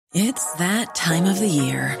It's that time of the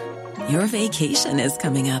year. Your vacation is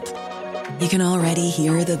coming up. You can already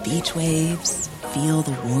hear the beach waves, feel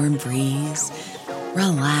the warm breeze,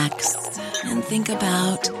 relax, and think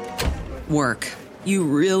about work. You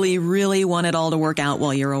really, really want it all to work out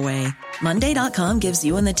while you're away. Monday.com gives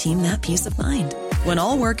you and the team that peace of mind. When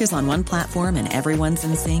all work is on one platform and everyone's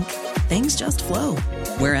in sync, things just flow.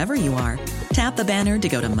 Wherever you are, tap the banner to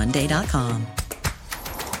go to Monday.com.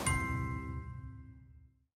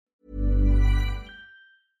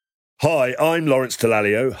 Hi, I'm Lawrence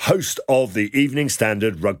Dallaglio, host of the Evening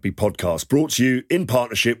Standard Rugby Podcast, brought to you in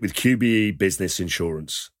partnership with QBE Business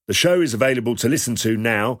Insurance. The show is available to listen to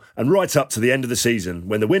now and right up to the end of the season,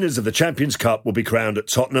 when the winners of the Champions Cup will be crowned at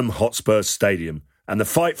Tottenham Hotspur Stadium, and the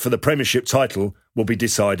fight for the Premiership title will be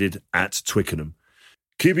decided at Twickenham.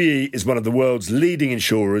 QBE is one of the world's leading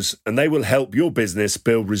insurers, and they will help your business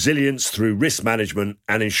build resilience through risk management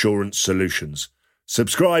and insurance solutions.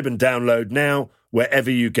 Subscribe and download now,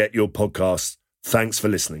 wherever you get your podcasts. Thanks for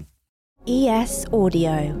listening. ES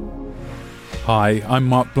Audio. Hi, I'm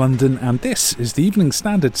Mark Blunden, and this is the Evening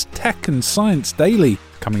Standard's Tech and Science Daily.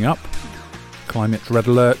 Coming up, climate red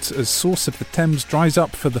alert as source of the Thames dries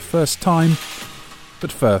up for the first time.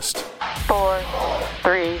 But first, 4,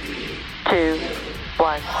 3, 2,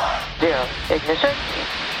 1, 0. Ignition.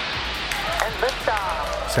 And liftoff.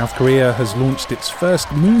 South Korea has launched its first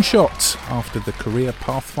moonshot after the Korea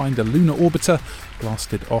Pathfinder lunar orbiter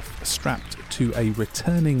blasted off strapped to a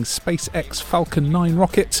returning SpaceX Falcon 9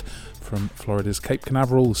 rocket from Florida's Cape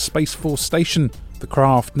Canaveral Space Force Station. The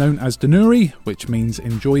craft, known as Danuri, which means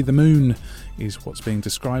enjoy the moon, is what's being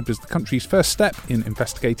described as the country's first step in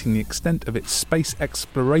investigating the extent of its space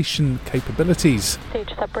exploration capabilities. Stage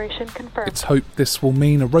separation confirmed. It's hoped this will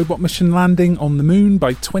mean a robot mission landing on the moon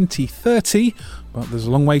by 2030, but there's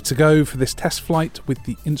a long way to go for this test flight with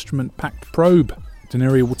the instrument-packed probe.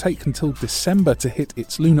 Danuri will take until December to hit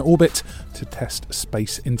its lunar orbit to test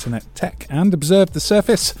space internet tech and observe the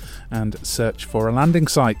surface and search for a landing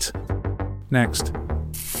site. Next,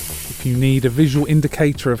 if you need a visual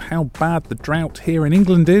indicator of how bad the drought here in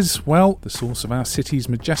England is, well, the source of our city's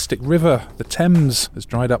majestic river, the Thames, has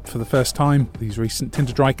dried up for the first time. These recent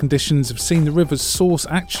tinder-dry conditions have seen the river's source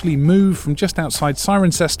actually move from just outside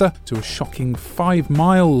Cirencester to a shocking 5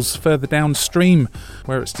 miles further downstream,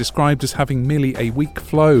 where it's described as having merely a weak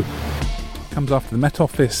flow. Comes after the Met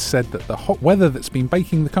Office said that the hot weather that's been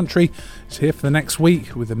baking the country is here for the next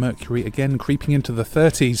week, with the mercury again creeping into the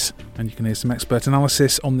 30s. And you can hear some expert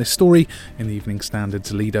analysis on this story in the Evening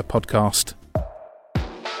Standard's Leader podcast.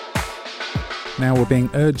 Now we're being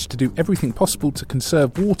urged to do everything possible to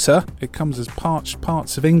conserve water. It comes as parched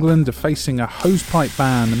parts of England are facing a hosepipe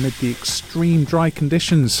ban amid the extreme dry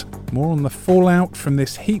conditions. More on the fallout from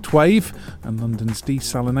this heat wave, and London's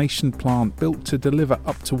desalination plant, built to deliver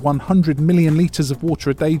up to 100 million litres of water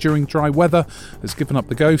a day during dry weather, has given up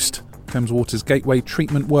the ghost. Thames Water's Gateway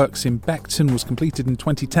Treatment Works in Beckton was completed in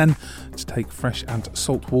 2010 to take fresh and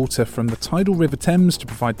salt water from the tidal River Thames to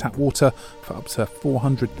provide tap water for up to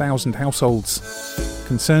 400,000 households.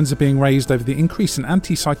 Concerns are being raised over the increase in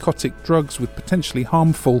antipsychotic drugs with potentially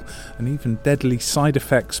harmful and even deadly side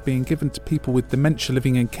effects being given to people with dementia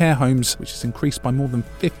living in care homes, which has increased by more than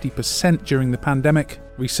 50% during the pandemic.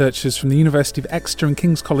 Researchers from the University of Exeter and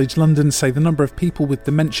King's College London say the number of people with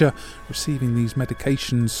dementia receiving these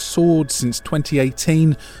medications soared since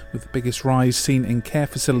 2018, with the biggest rise seen in care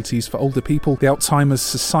facilities for older people. The Alzheimer's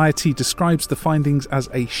Society describes the findings as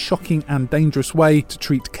a shocking and dangerous way to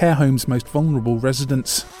treat care homes' most vulnerable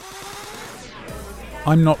residents.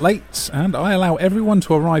 I'm not late, and I allow everyone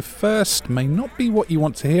to arrive first may not be what you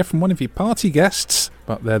want to hear from one of your party guests,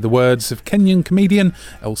 but they're the words of Kenyan comedian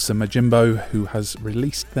Elsa Majimbo, who has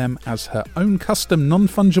released them as her own custom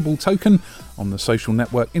non-fungible token on the social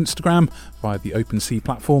network Instagram via the OpenSea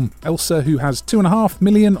platform. Elsa, who has 2.5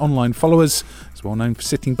 million online followers, is well known for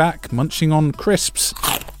sitting back, munching on crisps,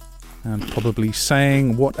 and probably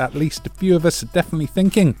saying what at least a few of us are definitely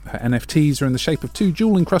thinking. Her NFTs are in the shape of 2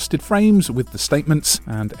 jewel-encrusted frames with the statements,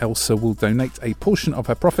 and Elsa will donate a portion of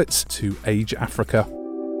her profits to Age Africa.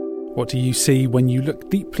 What do you see when you look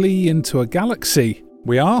deeply into a galaxy?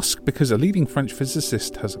 We ask because a leading French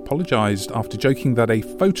physicist has apologised after joking that a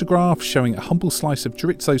photograph showing a humble slice of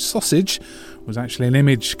chorizo sausage was actually an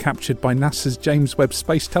image captured by NASA's James Webb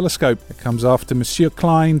Space Telescope. It comes after Monsieur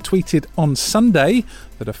Klein tweeted on Sunday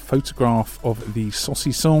that a photograph of the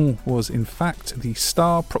saucisson was in fact the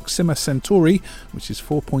star Proxima Centauri, which is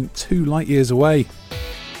 4.2 light years away.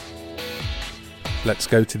 Let's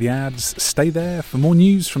go to the ads. Stay there for more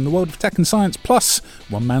news from the world of tech and science, plus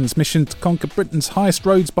one man's mission to conquer Britain's highest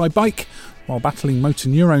roads by bike while battling motor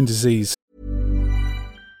neurone disease.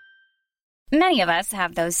 Many of us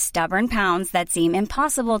have those stubborn pounds that seem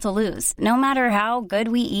impossible to lose, no matter how good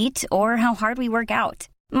we eat or how hard we work out.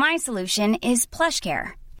 My solution is PlushCare.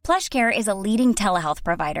 PlushCare is a leading telehealth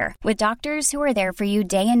provider with doctors who are there for you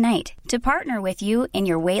day and night to partner with you in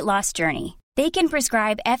your weight loss journey. They can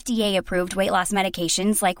prescribe FDA-approved weight loss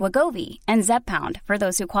medications like Wegovy and Zepbound for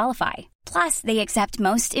those who qualify. Plus, they accept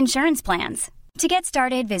most insurance plans. To get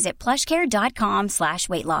started, visit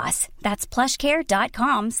plushcare.com/weightloss. That's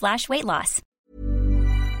plushcare.com/weightloss.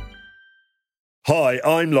 Hi,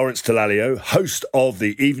 I'm Lawrence Dallaglio, host of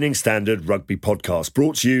the Evening Standard Rugby Podcast,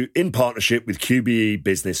 brought to you in partnership with QBE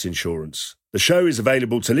Business Insurance. The show is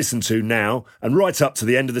available to listen to now and right up to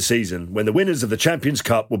the end of the season, when the winners of the Champions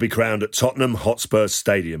Cup will be crowned at Tottenham Hotspur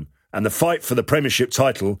Stadium, and the fight for the Premiership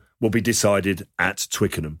title will be decided at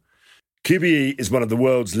Twickenham. QBE is one of the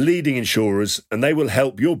world's leading insurers, and they will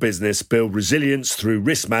help your business build resilience through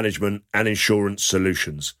risk management and insurance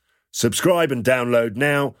solutions. Subscribe and download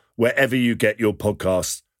now wherever you get your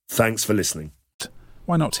podcasts. Thanks for listening.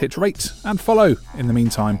 Why not hit rate and follow in the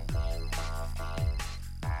meantime?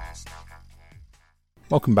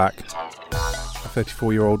 Welcome back. A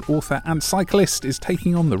 34-year-old author and cyclist is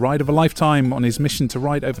taking on the ride of a lifetime on his mission to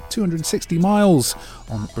ride over 260 miles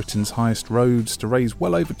on Britain's highest roads to raise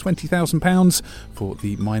well over £20,000 for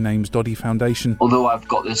the My Name's Doddy Foundation. Although I've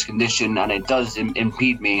got this condition and it does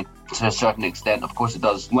impede me to a certain extent, of course it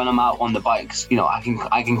does. When I'm out on the bikes, I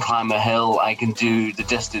can climb a hill, I can do the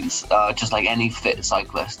distance just like any fit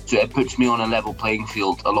cyclist. So it puts me on a level playing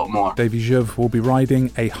field a lot more. Davy Jouve will be riding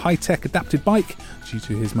a high-tech adapted bike due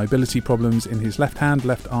to his mobility problems in his left hand,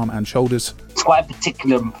 left arm and shoulders. It's quite a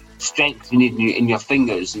particular strength you need in your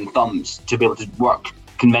fingers and thumbs to be able to work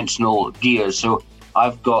conventional gears. So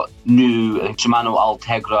I've got new Shimano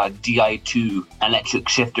Ultegra Di2 electric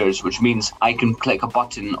shifters, which means I can click a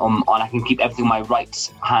button and I can keep everything on my right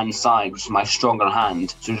hand side, which is my stronger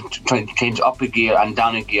hand, so trying to change up a gear and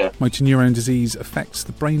down a gear. Motor neurone disease affects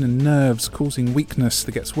the brain and nerves, causing weakness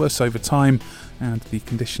that gets worse over time, and the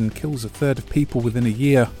condition kills a third of people within a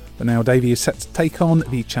year. But now Davy is set to take on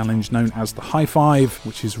the challenge known as the High Five,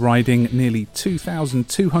 which is riding nearly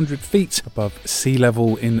 2,200 feet above sea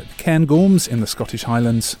level in Cairngorms in the Scottish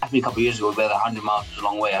Highlands. I think a couple of years ago, whether 100 miles was a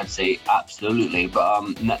long way, I'd say absolutely.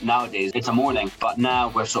 But nowadays, it's a morning. But now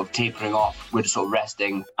we're sort of tapering off. We're just sort of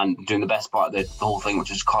resting and doing the best part of the whole thing,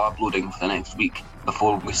 which is carb loading for the next week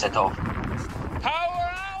before we set off.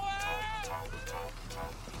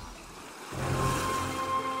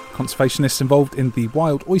 Conservationists involved in the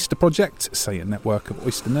Wild Oyster Project say a network of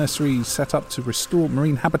oyster nurseries set up to restore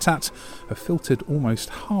marine habitat have filtered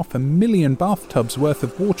almost 500,000 bathtubs worth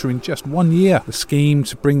of water in just 1 year. The scheme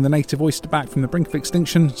to bring the native oyster back from the brink of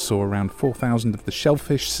extinction saw around 4,000 of the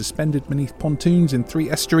shellfish suspended beneath pontoons in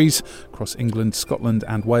 3 estuaries across England, Scotland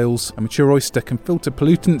and Wales. A mature oyster can filter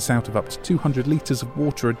pollutants out of up to 200 litres of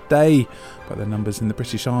water a day, but their numbers in the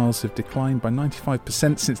British Isles have declined by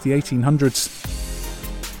 95% since the 1800s.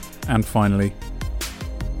 And finally,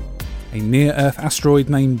 a near-Earth asteroid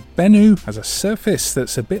named Bennu has a surface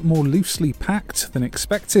that's a bit more loosely packed than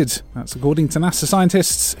expected. That's according to NASA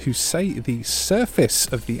scientists, who say the surface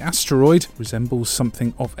of the asteroid resembles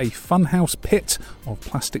something of a funhouse pit of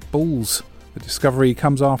plastic balls. The discovery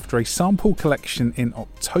comes after a sample collection in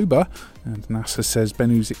October, and NASA says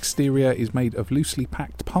Bennu's exterior is made of loosely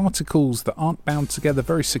packed particles that aren't bound together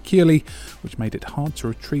very securely, which made it hard to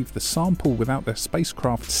retrieve the sample without their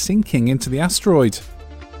spacecraft sinking into the asteroid.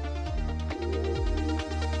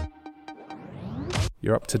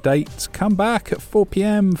 You're up to date. Come back at 4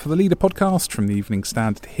 p.m. for the Leader podcast from the Evening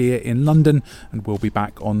Standard here in London, and we'll be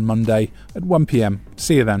back on Monday at 1 p.m.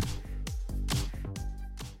 See you then.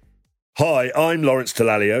 Hi, I'm Lawrence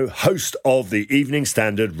Dallaglio, host of the Evening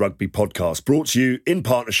Standard Rugby Podcast, brought to you in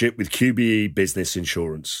partnership with QBE Business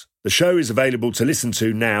Insurance. The show is available to listen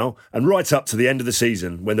to now and right up to the end of the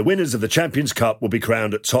season, when the winners of the Champions Cup will be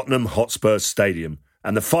crowned at Tottenham Hotspur Stadium,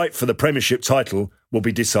 and the fight for the Premiership title will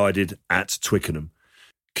be decided at Twickenham.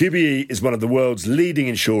 QBE is one of the world's leading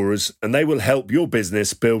insurers, and they will help your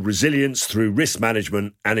business build resilience through risk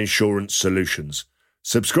management and insurance solutions.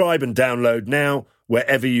 Subscribe and download now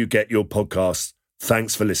wherever you get your podcasts.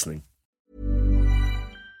 Thanks for listening.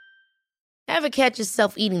 Ever catch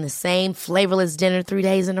yourself eating the same flavorless dinner 3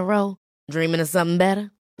 days in a row? Dreaming of something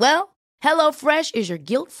better? Well, HelloFresh is your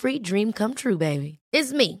guilt-free dream come true, baby.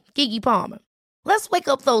 It's me, Keke Palmer. Let's wake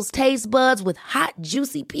up those taste buds with hot,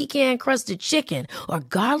 juicy pecan-crusted chicken or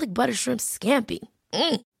garlic butter shrimp scampi.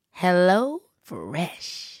 Hello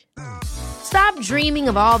Fresh. Stop dreaming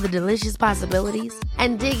of all the delicious possibilities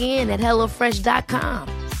and dig in at HelloFresh.com.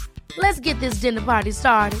 Let's get this dinner party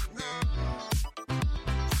started.